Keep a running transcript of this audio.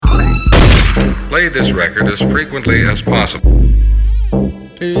Play this record as frequently as possible.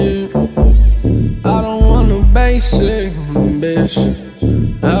 Yeah. I don't want no basic, bitch.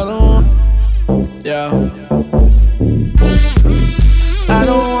 I don't want, yeah. I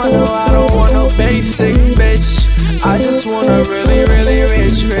don't want no basic, bitch. I just want a really, really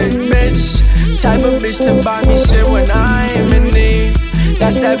rich bitch. Type of bitch to buy me shit when I am in need.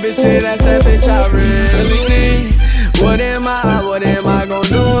 That's that bitch, yeah, that's that bitch I really need. What am I gon'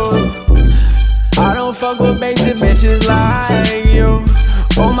 do? I don't fuck with basic bitches like you.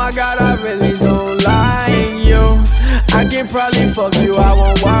 Oh my God, I really don't like you. I can probably fuck you, I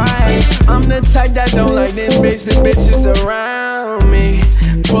won't why. I'm the type that don't like them basic bitches around me.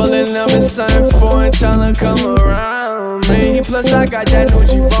 Pulling up in something for and tell her come around me. Plus I got that new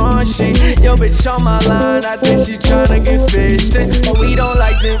Givenchy. Yo bitch on my line, I think she tryna get fished in. But we don't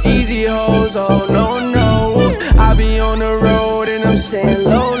like them easy hoes, oh no, no. I be on the road and I'm saying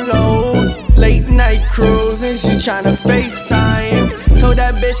low, low. Late night cruising, she's tryna FaceTime. Told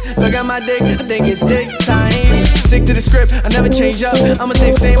that bitch, look at my dick, I think it's dick time. Stick to the script, I never change up. I'ma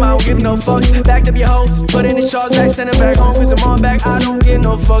stay the same, I don't give no fucks. Backed up your hoe, put in the shorts back, send it back home, cause I'm on back. I don't give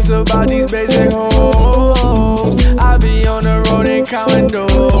no fucks about these basic hoes. I be on the road and counting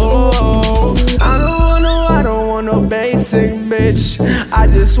dough. I don't want no basic bitch. I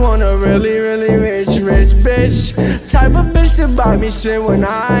just want a really, really rich bitch. Type of bitch to buy me shit when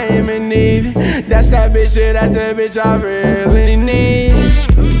I am in need. That's that bitch, yeah, that's that bitch I really need.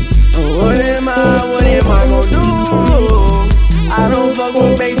 What am I gon' do? I don't fuck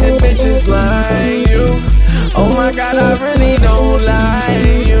with basic bitches like you. Oh my God, I really don't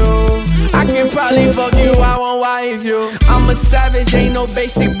like you. I can probably fuck you, I won't wife you. I'm a savage, ain't no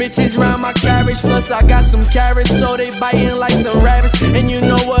basic bitches round my carriage. Plus I got some carrots, so they biting like some rabbits. And you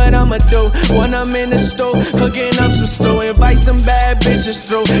know what I'ma do when I'm in the store, cooking up some stew. Invite some bad bitches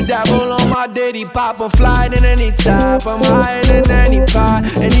through. Dabble on my ditty, pop, I'm flying in any top. I'm higher than any pot.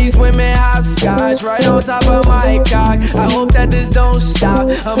 And these women hopscotch right on top of my cock. I hope that this don't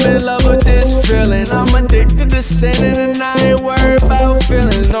stop. I'm in love with this feeling. I'm addicted to sinning and I ain't worried about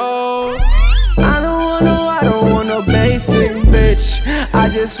feeling no. I don't want no basic bitch. I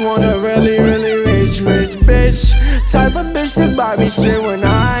just want a really, really rich bitch. Type of bitch to buy me shit when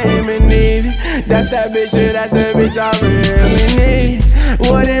I am in need. That's that bitch, yeah, that's that bitch I really need.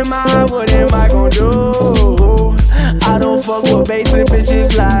 What am I gon' do? I don't fuck with basic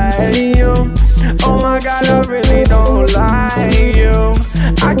bitches like you. Oh my God, I really don't like you.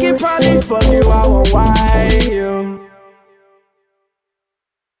 I can probably fuck you, I won't why.